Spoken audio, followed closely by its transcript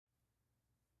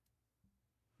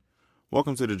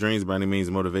Welcome to the Dreams by Any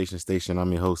Means Motivation Station.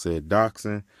 I'm your host, Ed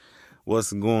Doxson.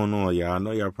 What's going on, y'all? I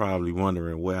know y'all probably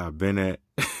wondering where I've been at,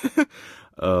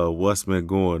 what's been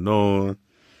going on.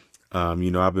 I've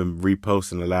been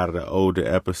reposting a lot of the older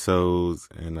episodes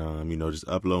and, just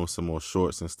uploading some more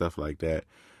shorts and stuff like that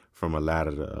from a lot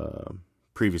of the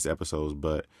previous episodes.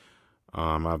 But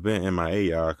I've been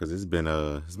MIA, y'all, because it's been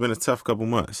a tough couple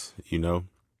months,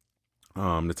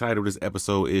 The title of this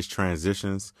episode is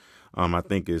Transitions. I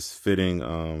think it's fitting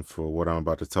for what I'm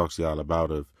about to talk to y'all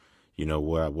about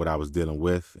what I was dealing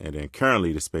with, and then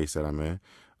currently the space that I'm in.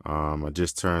 I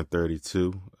just turned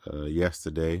 32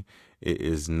 yesterday. It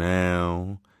is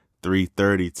now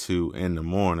 3:32 in the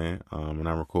morning, and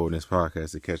I'm recording this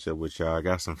podcast to catch up with y'all. I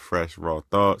got some fresh, raw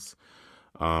thoughts.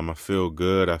 I feel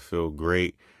good. I feel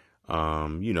great.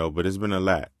 But it's been a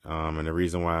lot. And the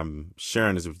reason why I'm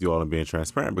sharing this with you all and being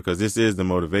transparent, because this is the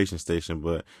motivation station,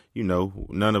 but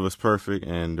none of us perfect.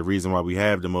 And the reason why we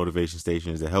have the motivation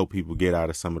station is to help people get out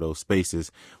of some of those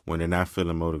spaces when they're not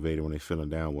feeling motivated, when they're feeling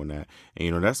down, when that.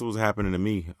 And, that's what's happening to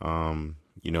me.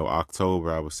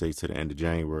 October, I would say to the end of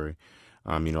January.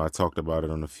 I talked about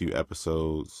it on a few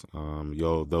episodes.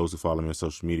 Those who follow me on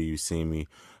social media, you've seen me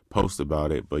post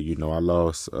about it, but I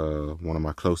lost one of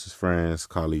my closest friends,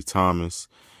 Carly Thomas,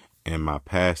 and my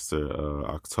pastor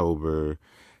October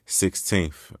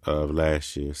 16th of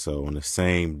last year. So on the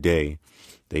same day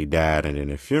they died, and then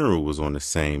the funeral was on the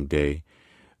same day.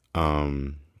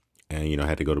 And I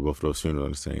had to go to both of those funerals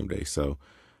on the same day. So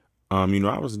I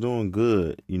was doing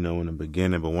good, in the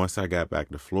beginning, but once I got back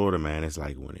to Florida, man, it's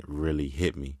like when it really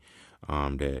hit me,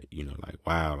 that,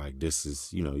 wow, like this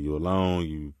is, you alone,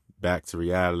 you back to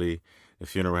reality, the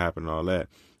funeral happened and all that.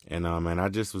 And, I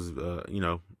just was,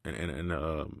 in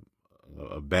a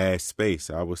bad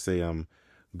space. I would say I'm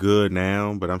good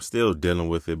now, but I'm still dealing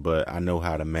with it, but I know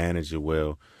how to manage it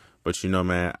well. But,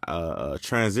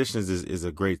 transitions is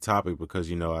a great topic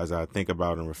because, as I think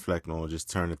about and reflect on just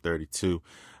turning 32,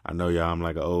 I know y'all, I'm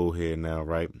like an old head now,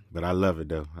 right? But I love it,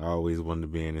 though. I always wanted to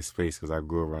be in this space because I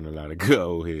grew around a lot of good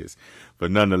old heads. But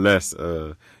nonetheless,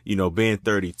 being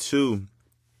 32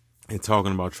 and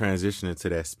talking about transitioning to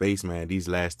that space, man, these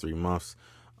last 3 months,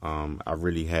 I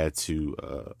really had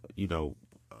to,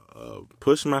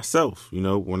 push myself.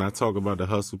 When I talk about the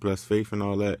hustle plus faith and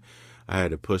all that, I had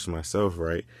to push myself,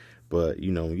 right? But,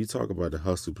 when you talk about the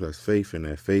hustle plus faith and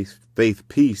that faith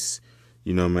piece,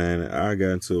 man, I got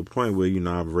into a point where,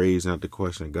 I've raised not the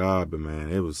question of God, but, man,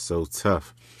 it was so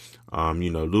tough.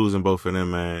 Losing both of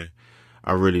them, man,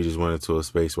 I really just went into a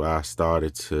space where I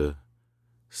started to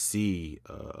see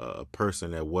a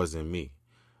person that wasn't me.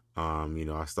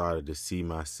 I started to see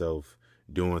myself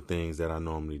doing things that I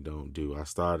normally don't do. I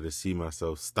started to see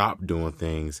myself stop doing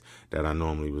things that I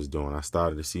normally was doing. I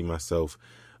started to see myself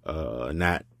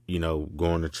not,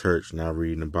 going to church, not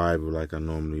reading the Bible like I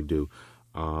normally do.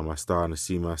 I started to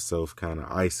see myself kind of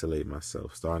isolate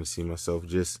myself, starting to see myself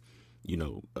just,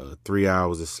 3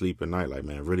 hours of sleep a night, like,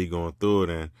 man, really going through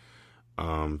it.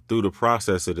 And through the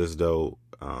process of this, though,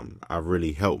 I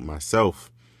really helped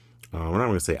myself. I'm not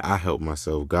going to say I helped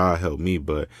myself. God helped me,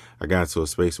 but I got into a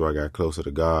space where I got closer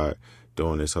to God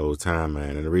during this whole time,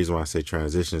 man. And the reason why I say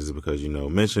transitions is because,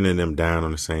 mentioning them down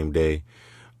on the same day,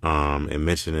 and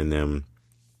mentioning them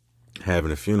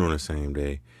having a funeral on the same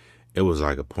day, it was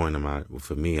like a point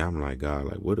for me, I'm like, God,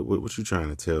 like, what you trying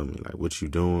to tell me? Like, what you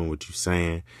doing? What you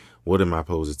saying? What am I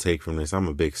supposed to take from this? I'm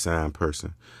a big sign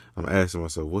person. I'm asking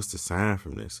myself, what's the sign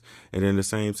from this? And then at the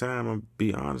same time, I'm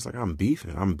be honest, like I'm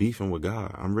beefing with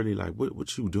God. I'm really like,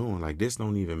 what you doing? Like, this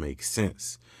don't even make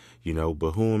sense,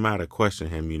 but who am I to question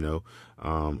him,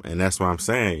 and that's why I'm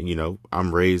saying,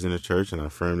 I'm raised in the church and I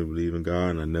firmly believe in God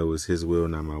and I know it's his will,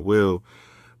 not my will.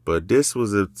 But this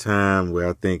was a time where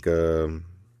I think,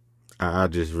 I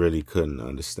just really couldn't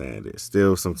understand it.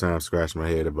 Still sometimes scratch my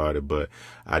head about it, but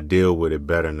I deal with it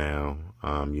better now.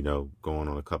 Going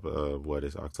on a couple of, what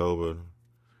is October?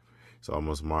 It's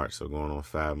almost March, so going on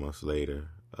 5 months later,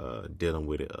 dealing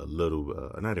with it a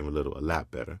little, not even a little, a lot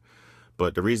better.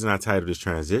 But the reason I titled this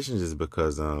Transitions is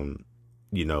because,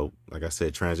 like I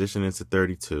said, transition into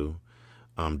 32,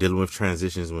 dealing with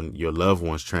transitions when your loved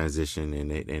ones transition and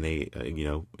they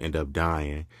end up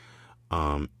dying.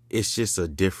 It's just a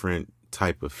different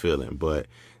type of feeling. But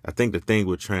I think the thing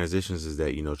with transitions is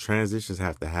that, transitions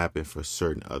have to happen for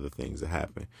certain other things to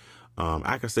happen.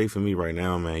 I can say for me right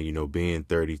now, man, being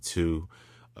 32,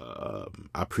 I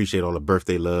appreciate all the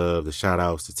birthday love, the shout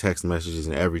outs, the text messages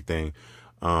and everything.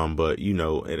 But, at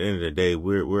the end of the day,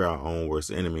 we're our own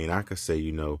worst enemy. And I could say,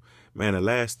 man, the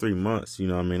last 3 months,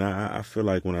 I feel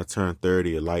like when I turned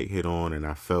 30, a light hit on and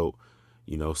I felt,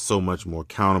 so much more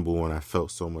accountable and I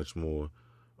felt so much more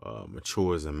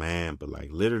mature as a man. But like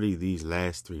literally these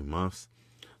last 3 months,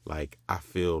 like I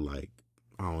feel like,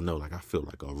 I don't know, like I feel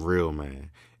like a real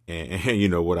man. And you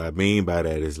know what I mean by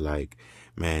that is like,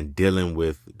 man, dealing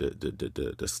with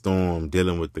the storm,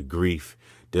 dealing with the grief,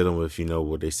 dealing with, you know,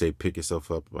 what they say, pick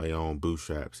yourself up by your own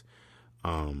bootstraps.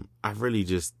 I really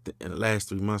just, in the last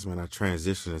 3 months, man, I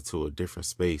transitioned into a different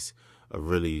space of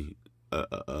really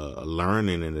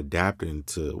learning and adapting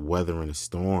to weathering the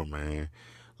storm, man.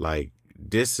 Like,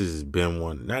 this has been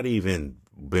one, not even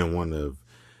been one of,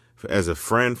 as a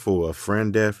friend, for a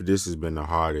friend death, this has been the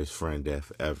hardest friend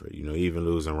death ever. You know, even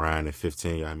losing Ryan at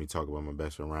 15, you had me talk about my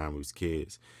best friend Ryan when we was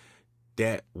kids.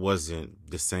 That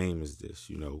wasn't the same as this.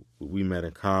 You know, we met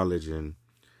in college, and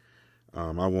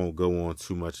I won't go on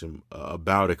too much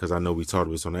about it because I know we talked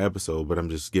about this on the episode, but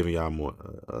I'm just giving y'all more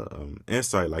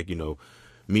insight. Like, you know,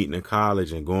 meeting in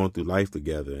college and going through life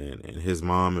together, and his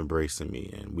mom embracing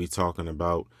me, and we talking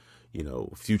about, you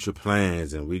know, future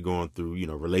plans, and we going through, you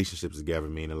know, relationships together,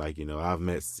 meaning like, you know, I've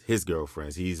met his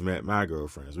girlfriends, he's met my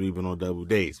girlfriends, we've been on double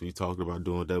dates, we talked about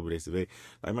doing double dates today.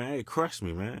 Like, man, it crushed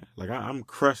me, man. Like, I'm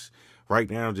crushed right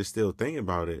now, just still thinking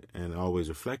about it and always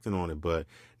reflecting on it, but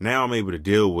now I'm able to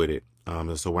deal with it.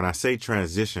 And so when I say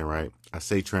transition, right, I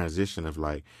say transition of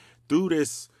like, through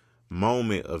this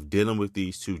moment of dealing with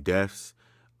these two deaths,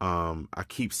 I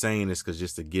keep saying this because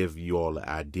just to give you all the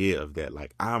idea of that,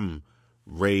 like, I'm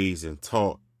raised and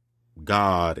taught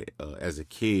God as a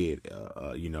kid.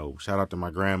 You know, shout out to my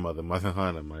grandmother, Mother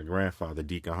Hunter, my grandfather,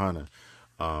 Deacon Hunter,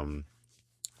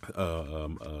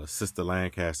 Sister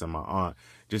Lancaster, my aunt,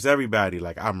 just everybody.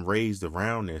 Like, I'm raised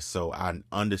around this, so I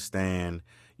understand,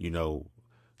 you know,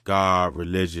 God,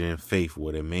 religion, faith,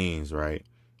 what it means, right?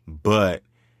 But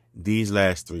these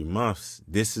last 3 months,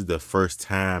 this is the first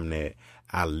time that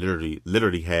I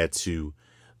literally had to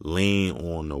lean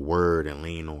on the word and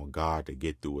lean on God to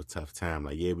get through a tough time.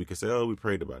 Like, yeah, we could say, oh, we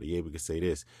prayed about it. Yeah, we could say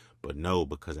this. But no,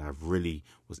 because I really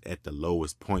was at the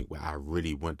lowest point where I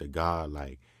really went to God.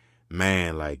 Like,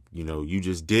 man, like, you know, you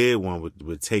just did one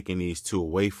with taking these two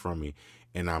away from me,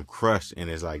 and I'm crushed. And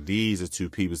it's like, these are two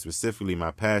people, specifically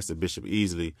my pastor, Bishop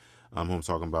Easley, who I'm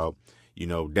talking about. You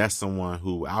know, that's someone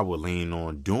who I would lean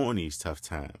on during these tough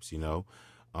times, you know.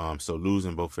 So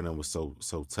losing both of them was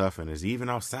so tough. And it's even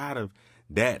outside of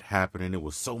that happening, there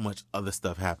was so much other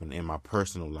stuff happening in my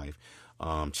personal life,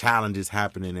 challenges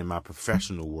happening in my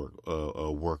professional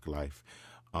work life,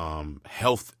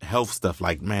 health stuff,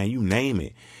 like, man, you name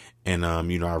it. And,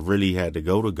 you know, I really had to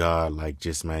go to God, like,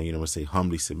 just, man, you know, say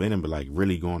humbly submitting, but like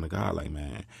really going to God, like,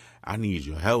 man, I need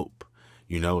your help.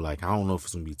 You know, like, I don't know if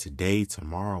it's going to be today,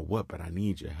 tomorrow, what, but I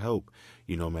need your help.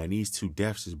 You know, man, these two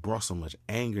deaths just brought so much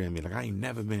anger in me. Like, I ain't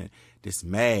never been this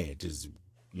mad, just,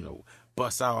 you know,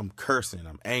 bust out, I'm cursing,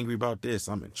 I'm angry about this,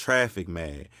 I'm in traffic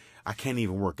mad. I can't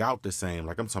even work out the same.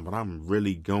 Like, I'm talking about, I'm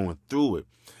really going through it.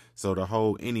 So the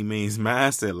whole any means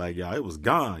mindset, like, y'all, it was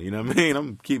gone. You know what I mean?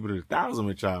 I'm keeping it 1,000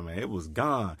 with y'all, man. It was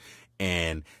gone.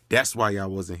 And that's why y'all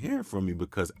wasn't hearing from me,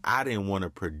 because I didn't want to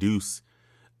produce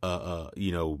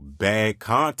you know, bad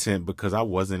content because I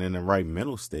wasn't in the right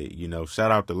mental state. You know,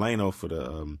 shout out to Lano for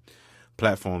the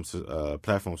platforms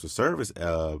for service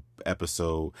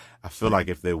episode. I feel like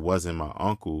if there wasn't my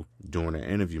uncle doing the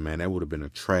interview, man, that would have been a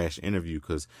trash interview,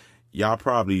 because y'all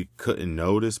probably couldn't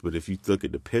notice, but if you look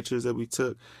at the pictures that we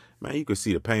took, man, you could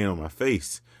see the pain on my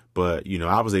face. But, you know,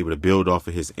 I was able to build off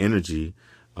of his energy,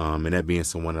 and that being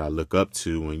someone that I look up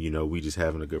to, and, you know, we just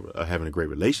having a great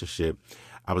relationship.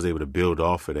 I was able to build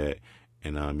off of that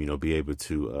and, you know, be able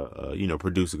to, you know,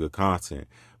 produce a good content.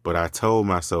 But I told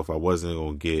myself I wasn't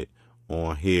going to get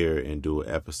on here and do an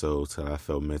episode till I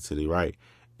felt mentally right.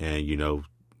 And, you know,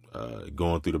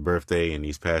 going through the birthday and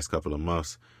these past couple of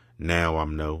months, now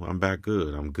I'm back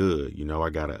good. I'm good. You know,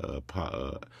 I got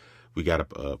we got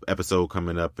a episode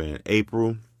coming up in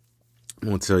April. I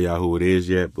won't tell y'all who it is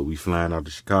yet, but we flying out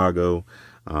to Chicago.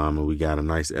 And we got a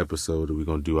nice episode that we're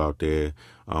going to do out there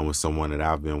with someone that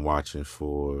I've been watching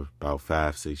for about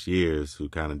 5-6 years, who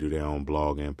kind of do their own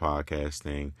blog and podcast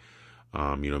thing,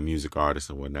 you know, music artists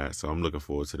and whatnot. So I'm looking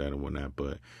forward to that and whatnot.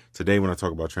 But today when I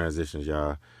talk about transitions,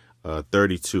 y'all,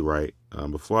 32, right?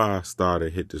 Before I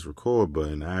started, hit this record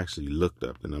button, I actually looked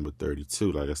up the number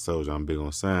 32. Like I told you, I'm big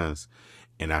on signs.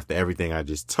 And after everything I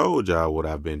just told y'all, what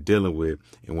I've been dealing with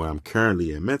and where I'm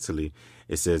currently at mentally,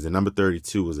 it says the number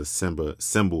 32 is a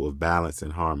symbol of balance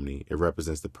and harmony. It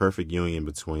represents the perfect union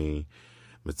between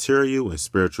material and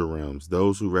spiritual realms.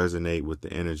 Those who resonate with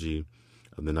the energy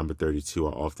of the number 32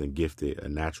 are often gifted a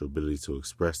natural ability to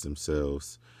express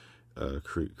themselves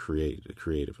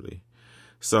creatively.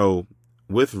 So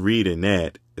with reading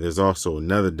that, there's also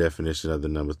another definition of the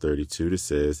number 32 that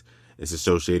says it's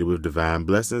associated with divine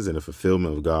blessings and the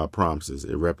fulfillment of God's promises.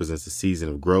 It represents a season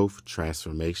of growth,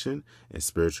 transformation, and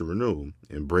spiritual renewal.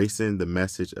 Embracing the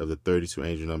message of the 32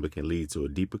 angel number can lead to a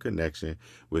deeper connection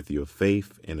with your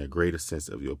faith and a greater sense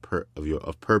of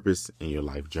of purpose in your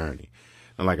life journey.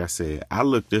 And like I said, I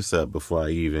looked this up before I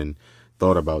even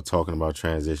thought about talking about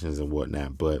transitions and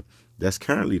whatnot, but that's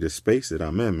currently the space that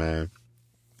I'm in, man.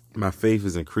 My faith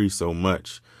has increased so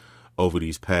much over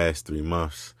these past 3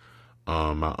 months.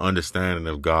 My understanding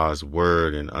of God's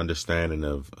word and understanding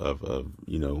of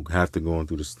after going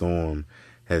through the storm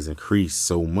has increased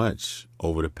so much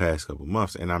over the past couple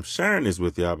months. And I'm sharing this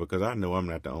with y'all because I know I'm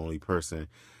not the only person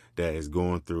that is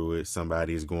going through it.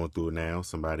 Somebody is going through it now.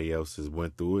 Somebody else has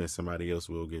went through it and somebody else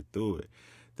will get through it.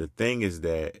 The thing is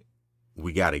that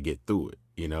we got to get through it,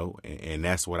 and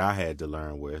that's what I had to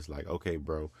learn, where it's like, okay,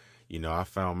 bro, I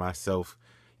found myself,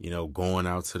 going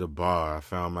out to the bar. I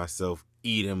found myself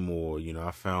eating more,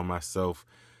 I found myself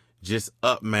just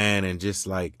up, man, and just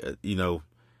like,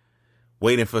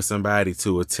 waiting for somebody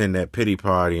to attend that pity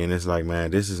party. And it's like,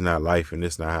 man, this is not life and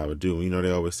this is not how it do.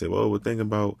 They always say, well, we're thinking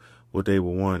about what they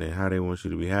would want and how they want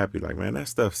you to be happy. Like, man, that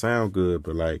stuff sound good,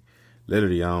 but like,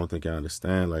 literally, I don't think I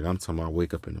understand. Like, I'm talking about I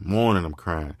wake up in the morning, I'm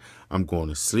crying. I'm going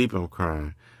to sleep, I'm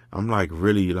crying. I'm like,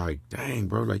 really like, dang,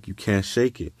 bro, like you can't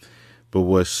shake it. But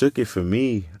what shook it for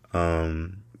me,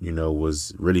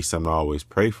 was really something I always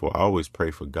pray for. I always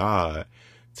pray for God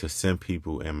to send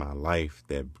people in my life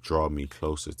that draw me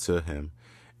closer to him.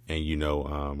 And,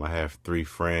 I have 3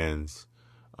 friends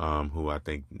who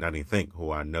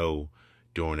I know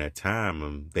during that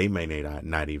time. They may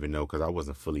not even know because I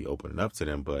wasn't fully opening up to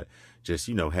them, but just,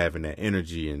 having that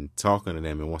energy and talking to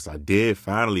them. And once I did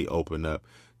finally open up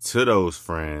to those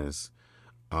friends,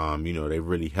 they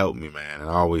really helped me, man. And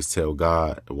I always tell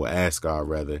God, ask God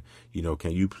rather,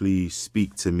 can you please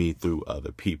speak to me through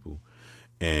other people?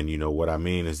 And, what I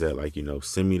mean is that, like,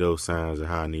 send me those signs of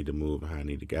how I need to move and how I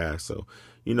need to guide. So,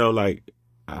 like,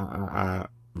 I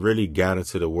really got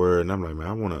into the word and I'm like, man,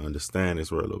 I want to understand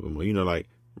this word a little bit more. Like,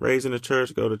 raised in the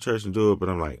church, go to church and do it. But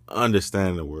I'm like,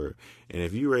 understanding the word. And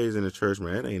if you raised in the church,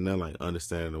 man, it ain't nothing like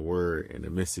understanding the word in the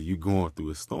midst of you going through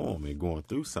a storm and going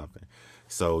through something.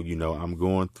 So, I'm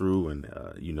going through and,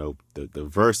 the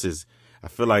verses, I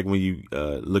feel like when you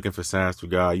looking for signs for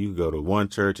God, you can go to one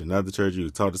church, another church, you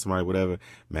can talk to somebody, whatever.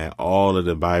 Man, all of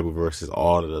the Bible verses,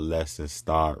 all of the lessons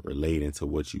start relating to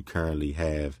what you currently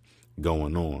have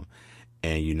going on.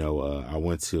 And, I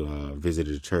went to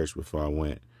visited a church before I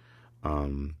went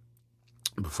on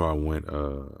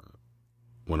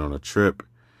a trip.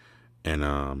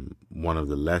 And one of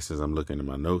the lessons, I'm looking at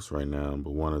my notes right now,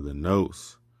 but one of the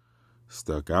notes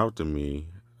stuck out to me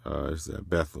is at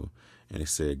Bethel. And it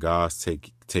said, God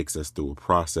takes us through a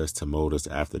process to mold us.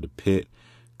 After the pit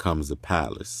comes the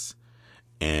palace.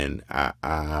 And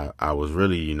I was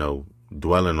really,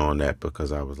 dwelling on that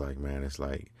because I was like, man, it's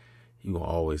like, you gonna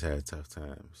always have tough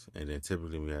times. And then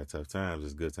typically when we have tough times,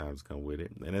 there's good times come with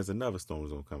it. And there's another storm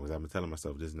that's gonna come. Because I've been telling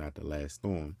myself this is not the last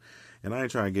storm. And I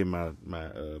ain't trying to get my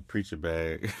preacher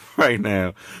bag right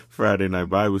now, Friday night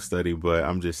Bible study. But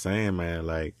I'm just saying, man,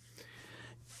 like,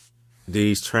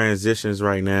 these transitions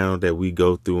right now that we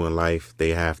go through in life, they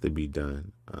have to be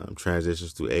done.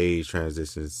 Transitions through age,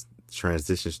 transitions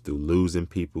through losing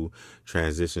people,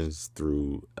 transitions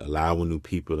through allowing new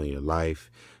people in your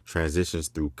life, transitions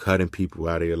through cutting people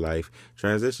out of your life,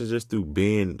 transitions just through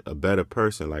being a better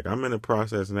person. Like, I'm in a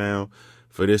process now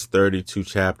for this 32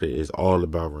 chapter is all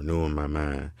about renewing my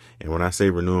mind. And when I say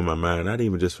renewing my mind, not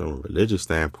even just from a religious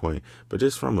standpoint, but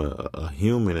just from a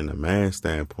human and a man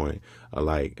standpoint.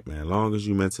 Like, man, as long as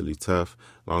you mentally tough,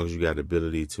 as long as you got the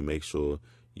ability to make sure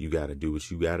you got to do what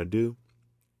you got to do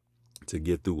to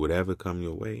get through whatever come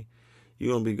your way,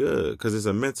 you're going to be good. Because it's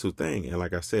a mental thing. And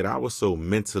like I said, I was so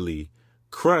mentally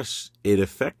crushed, it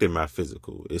affected my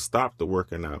physical. It stopped the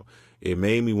working out. It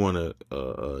made me want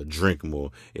to drink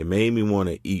more. It made me want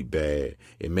to eat bad.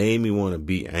 It made me want to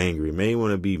be angry. It made me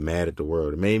want to be mad at the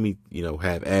world. It made me,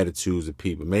 have attitudes of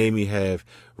people. It made me have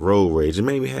road rage. It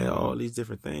made me have all these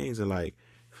different things. And like,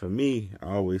 for me,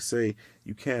 I always say,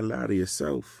 you can't lie to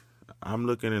yourself. I'm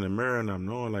looking in the mirror and I'm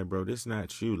knowing, like, bro, this is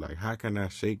not you. Like, how can I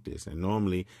shake this? And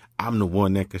normally I'm the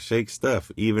one that can shake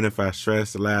stuff. Even if I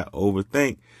stress a lot,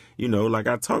 overthink, like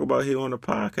I talk about here on the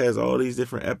podcast, all these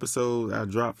different episodes I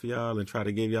drop for y'all and try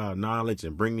to give y'all knowledge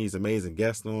and bring these amazing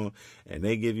guests on and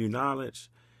they give you knowledge.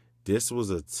 This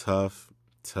was a tough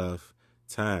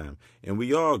time. And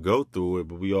we all go through it,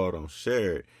 but we all don't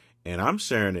share it. And I'm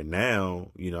sharing it now.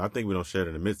 I think we don't share it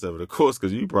in the midst of it, of course,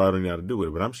 because you probably don't know how to do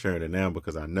it. But I'm sharing it now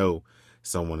because I know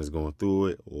someone is going through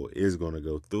it or is going to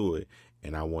go through it.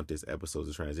 And I want this episode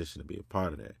of transition to be a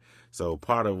part of that. So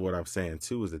part of what I'm saying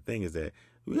too is the thing is that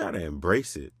we got to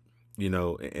embrace it,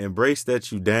 embrace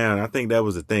that you down. I think that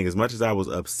was the thing. As much as I was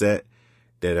upset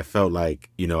that it felt like,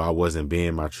 I wasn't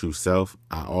being my true self,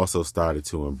 I also started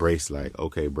to embrace like,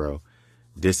 okay, bro,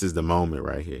 this is the moment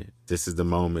right here. This is the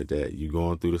moment that you're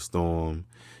going through the storm.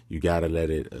 You got to let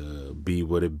it be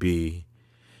what it be.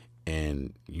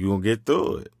 And you're going to get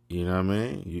through it. You know what I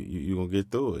mean? You're going to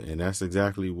get through it. And that's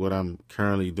exactly what I'm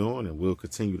currently doing and will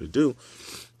continue to do.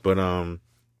 But,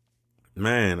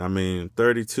 man,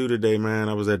 32 today, man.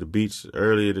 I was at the beach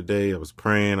earlier today. I was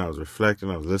praying. I was reflecting.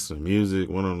 I was listening to music,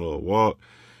 went on a little walk.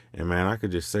 And, man, I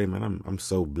could just say, man, I'm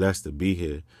so blessed to be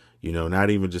here. Not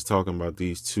even just talking about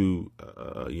these two,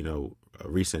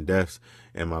 recent deaths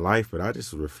in my life, but I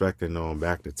just was reflecting on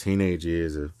back to teenage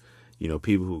years of,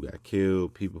 people who got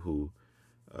killed, people who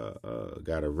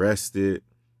got arrested.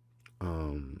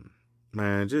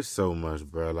 Man, just so much,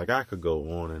 bro. Like, I could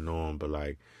go on and on, but,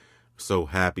 like, so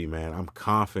happy, man. I'm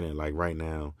confident, like, right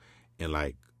now in,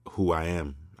 like, who I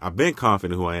am. I've been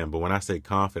confident who I am, but when I say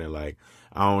confident, like,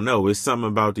 I don't know. It's something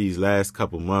about these last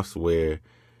couple months where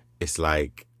it's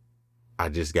like I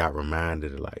just got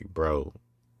reminded of, like, bro,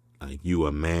 like, you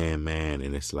a man,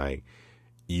 and it's like,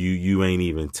 you ain't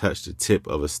even touched the tip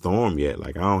of a storm yet.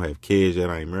 Like, I don't have kids yet.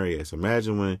 I ain't married yet. So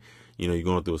imagine when, you're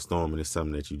going through a storm and it's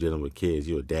something that you're dealing with kids.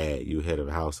 You're a dad. You're head of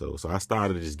a household. So I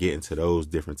started to just get into those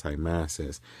different type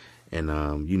mindsets. And,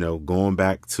 going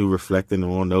back to reflecting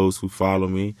on those who follow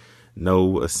me,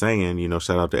 know a saying,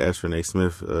 shout out to S. Renee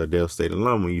Smith, Dale State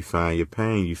alum, when you find your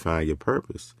pain, you find your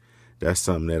purpose. That's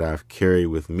something that I've carried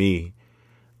with me,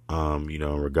 in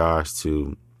regards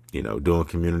to, doing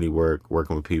community work,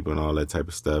 working with people and all that type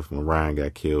of stuff. When Ryan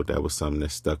got killed, that was something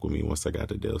that stuck with me once I got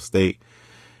to Dale State.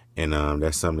 And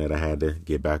that's something that I had to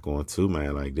get back on too,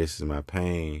 man. Like, this is my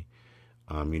pain.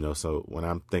 So when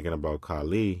I'm thinking about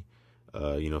Kali,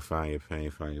 find your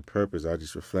pain, find your purpose, I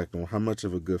just reflect on how much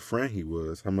of a good friend he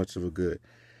was, how much of a good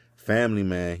family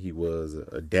man he was,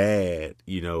 a dad,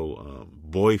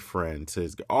 boyfriend to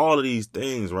his, all of these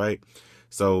things, right?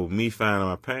 So me finding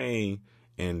my pain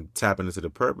and tapping into the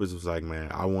purpose was like,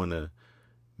 man, I want to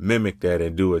mimic that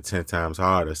and do it 10 times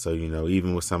harder. So,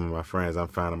 even with some of my friends, I'm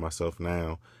finding myself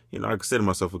now, I consider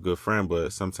myself a good friend,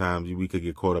 but sometimes we could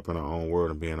get caught up in our own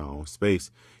world and be in our own space,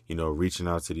 reaching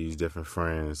out to these different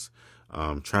friends,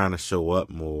 trying to show up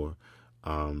more,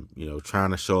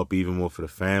 trying to show up even more for the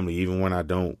family, even when I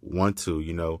don't want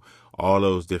to, all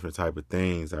those different type of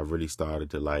things. I really started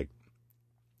to like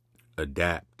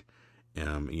adapt,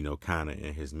 kind of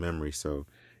in his memory. So,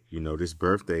 this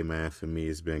birthday, man, for me,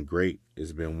 it's been great.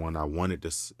 It's been one I wanted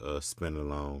to spend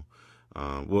alone.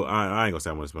 Well, I ain't gonna say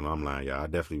I want to spend alone. I'm lying, y'all. I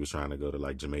definitely was trying to go to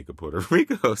like Jamaica, Puerto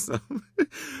Rico or something.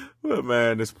 But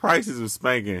man, this prices was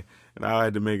spanking and I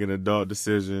had to make an adult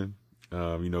decision.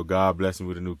 God blessed me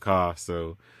with a new car.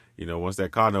 So, once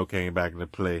that car note came back into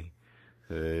play,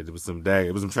 it was some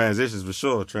transitions for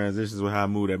sure. Transitions with how I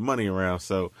moved that money around.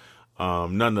 So,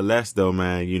 nonetheless though,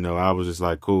 man, I was just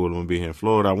like, cool, I'm gonna be here in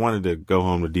Florida. I wanted to go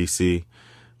home to DC,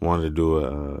 wanted to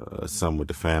do something with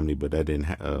the family, but that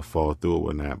didn't fall through or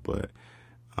whatnot. But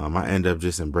I end up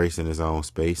just embracing his own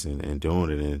space and doing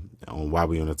it. And while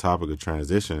we on the topic of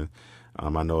transition, I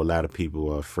know a lot of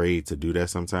people are afraid to do that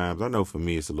sometimes. I know for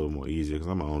me it's a little more easier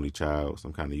because I'm an only child, so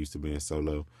I'm kind of used to being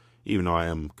solo, even though I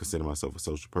am consider myself a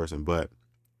social person. But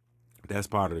that's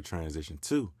part of the transition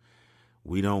too.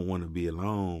 We don't want to be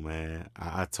alone, man.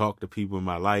 I talk to people in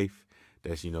my life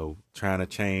that's, trying to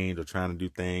change or trying to do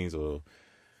things or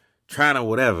trying to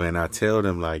whatever. And I tell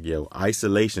them like, yo,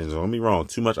 isolation, don't get me wrong,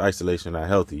 too much isolation not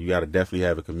healthy. You got to definitely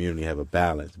have a community, have a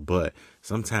balance. But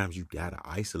sometimes you got to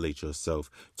isolate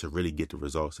yourself to really get the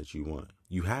results that you want.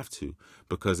 You have to,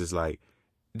 because it's like,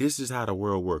 this is how the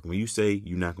world works. When you say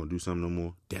you're not going to do something no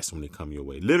more, that's when they come your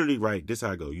way. Literally, right? This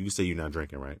how I go. You say you're not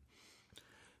drinking, right?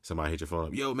 Somebody hit your phone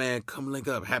up. Yo, man, come link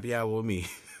up. Happy hour with me.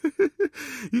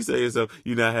 You say to yourself,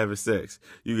 you're not having sex.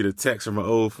 You get a text from an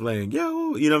old flame.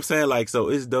 Yo, you know what I'm saying? Like, so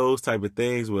it's those type of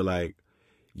things where, like,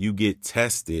 you get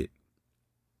tested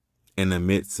in the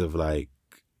midst of, like,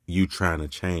 you trying to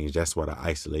change. That's why the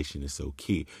isolation is so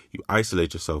key. You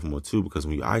isolate yourself more, too, because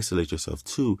when you isolate yourself,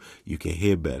 too, you can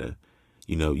hear better.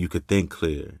 You could think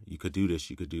clear. You could do this.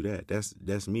 You could do that.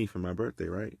 That's me for my birthday,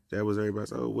 right? That was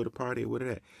everybody's, oh, what a party, what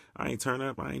that. I ain't turn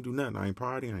up. I ain't do nothing. I ain't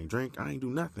party. I ain't drink. I ain't do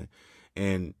nothing.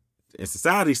 And in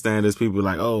society standards, people are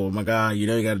like, oh, my God, you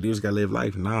got to do this, got to live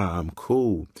life. Nah, I'm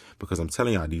cool. Because I'm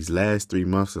telling y'all, these last 3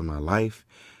 months of my life,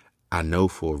 I know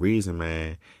for a reason,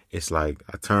 man. It's like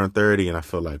I turned 30 and I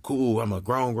feel like, cool, I'm a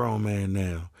grown man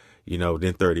now.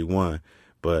 Then 31.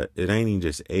 But it ain't even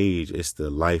just age, it's the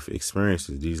life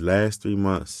experiences. These last 3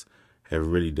 months have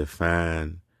really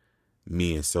defined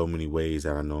me in so many ways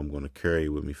that I know I'm going to carry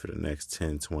with me for the next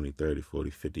 10, 20, 30, 40,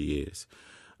 50 years.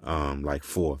 Like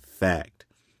for a fact.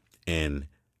 And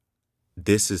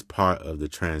this is part of the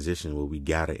transition where we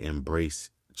got to embrace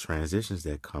transitions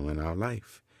that come in our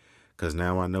life. Because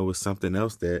now I know it's something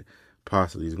else that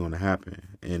possibly is going to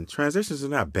happen. And transitions are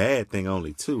not a bad thing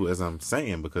only, too, as I'm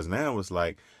saying, because now it's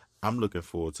like I'm looking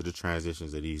forward to the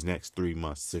transitions of these next 3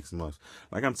 months, 6 months.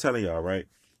 Like I'm telling y'all, right?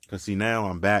 Because see, now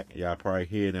I'm back. Y'all probably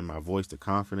hear it in my voice, the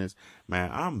confidence. Man,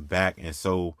 I'm back and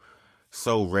so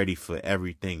ready for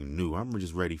everything new. I'm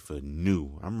just ready for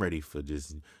new. I'm ready for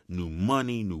just new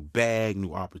money, new bag,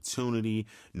 new opportunity,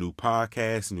 new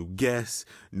podcasts, new guests,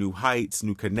 new heights,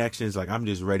 new connections. Like I'm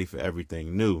just ready for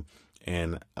everything new.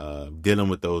 And dealing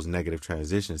with those negative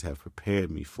transitions have prepared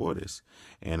me for this.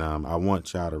 And I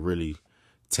want y'all to really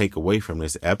take away from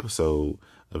this episode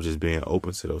of just being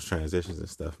open to those transitions and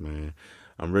stuff, man.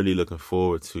 I'm really looking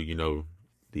forward to,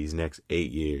 these next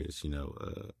 8 years,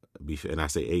 and I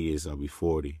say 8 years, I'll be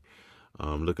 40.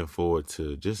 Looking forward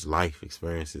to just life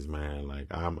experiences, man. Like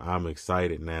I'm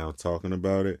excited now talking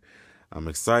about it. I'm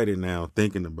excited now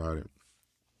thinking about it.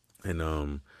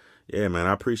 And yeah, man,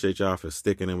 I appreciate y'all for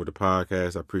sticking in with the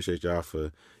podcast. I appreciate y'all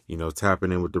for,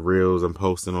 tapping in with the reels I'm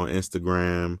posting on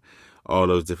Instagram, all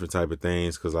those different type of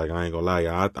things. Cause like, I ain't gonna lie,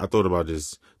 y'all, I thought about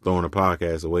just throwing the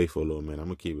podcast away for a little minute. I'm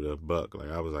gonna keep it a buck.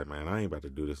 Like I was like, man, I ain't about to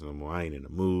do this no more. I ain't in the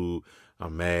mood.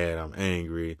 I'm mad. I'm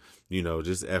angry.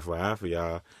 Just FYI for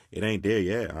y'all, it ain't there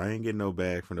yet. I ain't getting no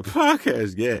bag from the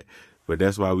podcast yet. But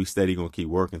that's why we steady gonna keep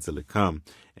working till it come.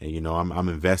 And I'm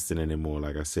investing in it more.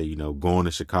 Like I said, going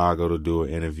to Chicago to do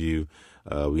an interview.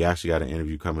 We actually got an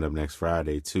interview coming up next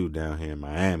Friday too, down here in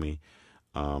Miami.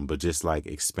 But just like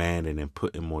expanding and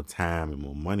putting more time and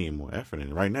more money and more effort in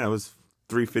it. Right now it's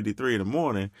 3:53 in the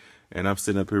morning, and I'm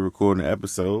sitting up here recording an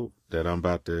episode that I'm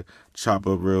about to chop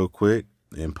up real quick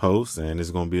and post, and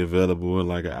it's gonna be available in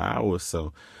like an hour or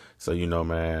so. So,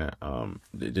 man,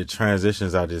 the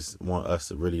transitions, I just want us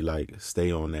to really like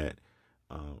stay on that.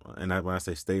 When I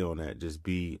say stay on that, just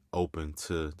be open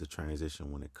to the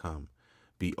transition when it come.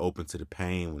 Be open to the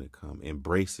pain when it come.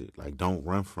 Embrace it. Like, don't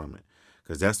run from it.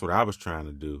 Because that's what I was trying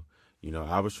to do.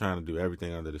 I was trying to do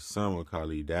everything under the sun when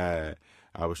Khalid died.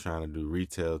 I was trying to do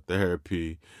retail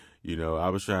therapy. I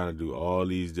was trying to do all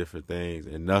these different things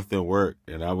and nothing worked.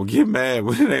 And I would get mad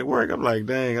when it ain't work. I'm like,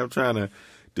 dang, I'm trying to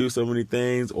do so many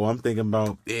things, or I'm thinking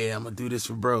about, yeah, I'm gonna do this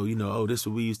for bro. This is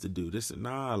what we used to do.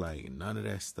 Like none of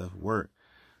that stuff worked.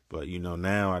 But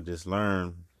now I just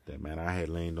learned that, man, I had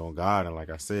leaned on God, and like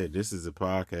I said, this is a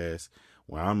podcast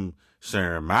where I'm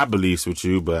sharing my beliefs with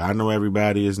you. But I know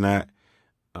everybody is not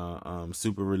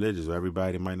super religious, or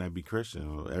everybody might not be Christian,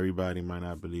 or everybody might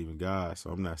not believe in God. So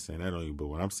I'm not saying that on you. But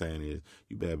what I'm saying is,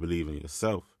 you better believe in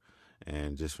yourself.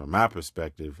 And just from my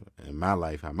perspective and my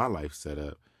life, how my life's set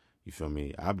up. You feel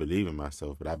me? I believe in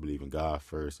myself, but I believe in God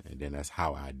first, and then that's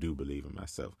how I do believe in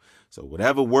myself. So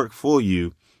whatever worked for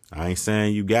you, I ain't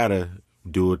saying you gotta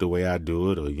do it the way I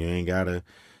do it, or you ain't gotta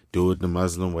do it the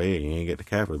Muslim way, or you ain't get the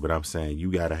Catholic, but I'm saying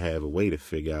you gotta have a way to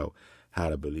figure out how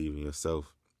to believe in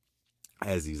yourself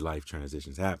as these life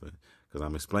transitions happen. Because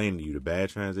I'm explaining to you the bad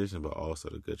transition, but also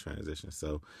the good transition.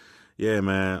 So yeah,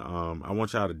 man, I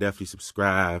want y'all to definitely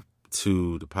subscribe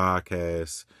to the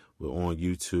podcast. We're on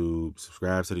YouTube.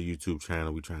 Subscribe to the YouTube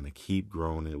channel. We're trying to keep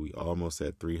growing it. We almost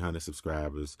at 300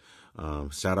 subscribers.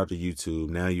 Shout out to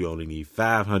YouTube. Now you only need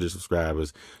 500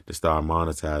 subscribers to start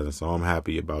monetizing. So I'm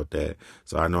happy about that.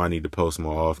 So I know I need to post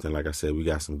more often. Like I said, we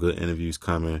got some good interviews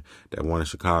coming. That one in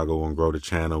Chicago gonna grow the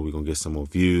channel. We're gonna get some more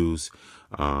views.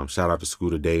 Shout out to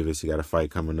Scooter Davis. He got a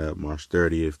fight coming up March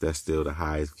 30th. That's still the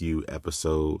highest view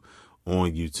episode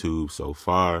on YouTube so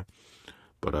far.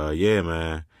 But yeah,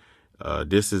 man.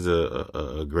 This is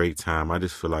a great time. I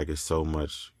just feel like it's so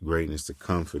much greatness to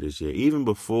come for this year. Even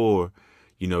before,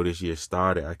 this year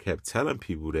started, I kept telling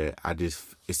people that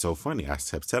it's so funny. I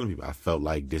kept telling people I felt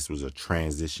like this was a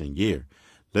transition year.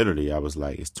 Literally, I was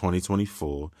like, it's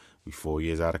 2024. We 4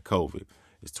 years out of COVID.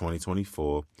 It's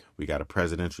 2024. We got a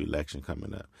presidential election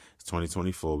coming up. It's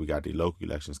 2024. We got the local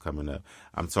elections coming up.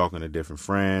 I'm talking to different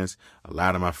friends. A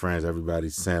lot of my friends,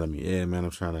 everybody's saying to me, yeah, man,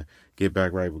 I'm trying to get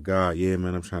back right with God. Yeah,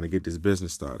 man, I'm trying to get this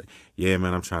business started. Yeah,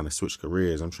 man, I'm trying to switch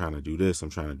careers. I'm trying to do this.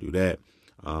 I'm trying to do that.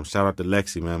 Shout out to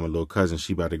Lexi, man, my little cousin.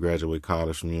 She about to graduate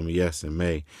college from UMES in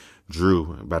May.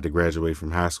 Drew about to graduate from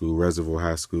high school, Reservoir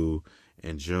High School,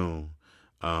 in June.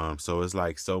 So it's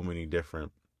like so many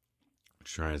different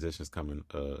transitions coming,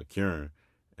 occurring.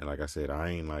 And like I said, I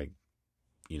ain't like,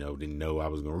 didn't know I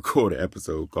was going to record an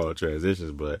episode called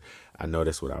Transitions, but I know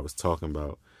that's what I was talking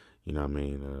about,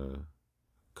 a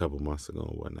couple months ago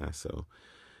and whatnot. So,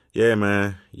 yeah,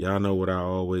 man, y'all know what I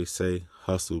always say,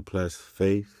 hustle plus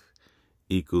faith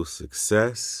equals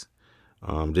success.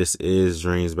 This is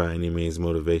Dreams by Any Means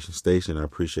Motivation Station. I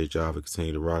appreciate y'all for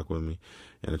continuing to rock with me.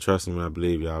 And trust me, I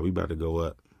believe y'all, we about to go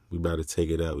up. We about to take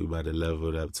it up. We about to level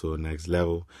it up to a next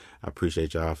level. I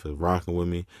appreciate y'all for rocking with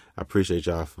me. I appreciate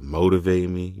y'all for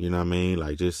motivating me. You know what I mean?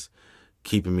 Like just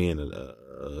keeping me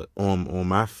on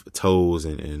my toes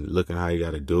and looking how you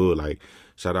got to do it. Like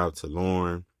shout out to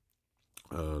Lauren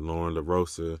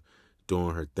LaRosa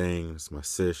doing her thing. It's my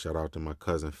sis. Shout out to my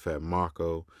cousin Fat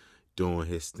Marco doing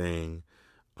his thing.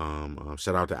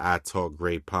 Shout out to I Talk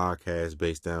Great Podcast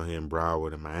based down here in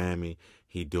Broward in Miami.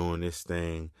 He doing this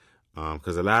thing.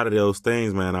 Because a lot of those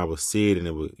things, man, I would see it and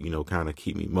it would, kind of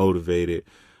keep me motivated.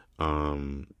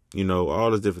 All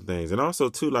those different things. And also,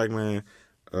 too, like, man,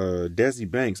 Desi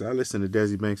Banks. I listened to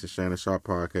Desi Banks and Shannon Sharp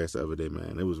podcast the other day,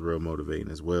 man. It was real motivating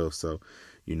as well. So,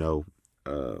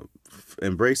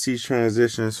 embrace these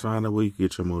transitions. Find out where you can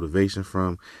get your motivation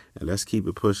from. And let's keep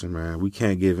it pushing, man. We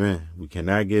can't give in. We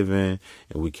cannot give in.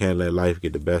 And we can't let life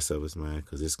get the best of us, man.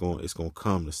 Because it's going to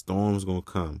come. The storm's going to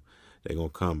come. They're going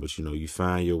to come. But, you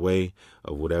find your way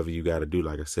of whatever you got to do.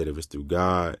 Like I said, if it's through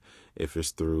God, if it's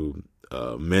through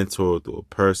a mentor, through a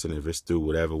person, if it's through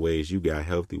whatever ways, you got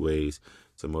healthy ways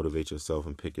to motivate yourself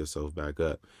and pick yourself back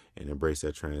up and embrace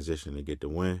that transition and get the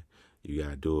win. You got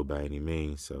to do it by any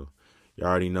means. So you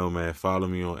already know, man. Follow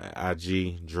me on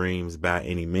IG, Dreams by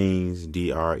Any Means,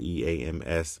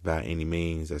 DREAMS by Any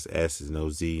Means. That's S is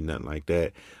no Z, nothing like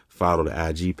that. Follow the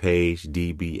IG page,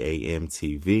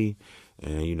 DBAMTV.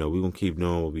 And, we're going to keep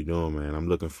doing what we're doing, man. I'm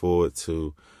looking forward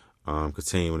to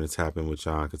continuing to tap in with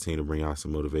y'all, continue to bring y'all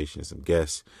some motivation, some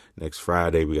guests. Next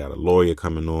Friday, we got a lawyer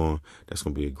coming on. That's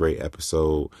going to be a great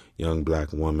episode. Young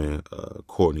black woman,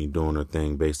 Courtney, doing her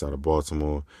thing based out of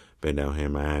Baltimore. Been down here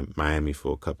in Miami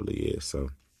for a couple of years. So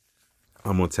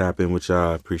I'm going to tap in with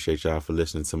y'all. Appreciate y'all for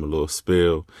listening to my little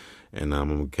spill. And I'm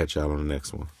going to catch y'all on the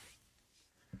next one.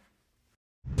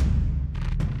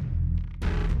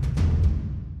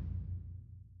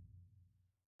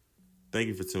 Thank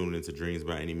you for tuning into Dreams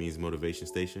by Any Means Motivation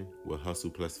Station, where hustle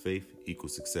plus faith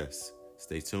equals success.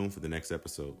 Stay tuned for the next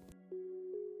episode.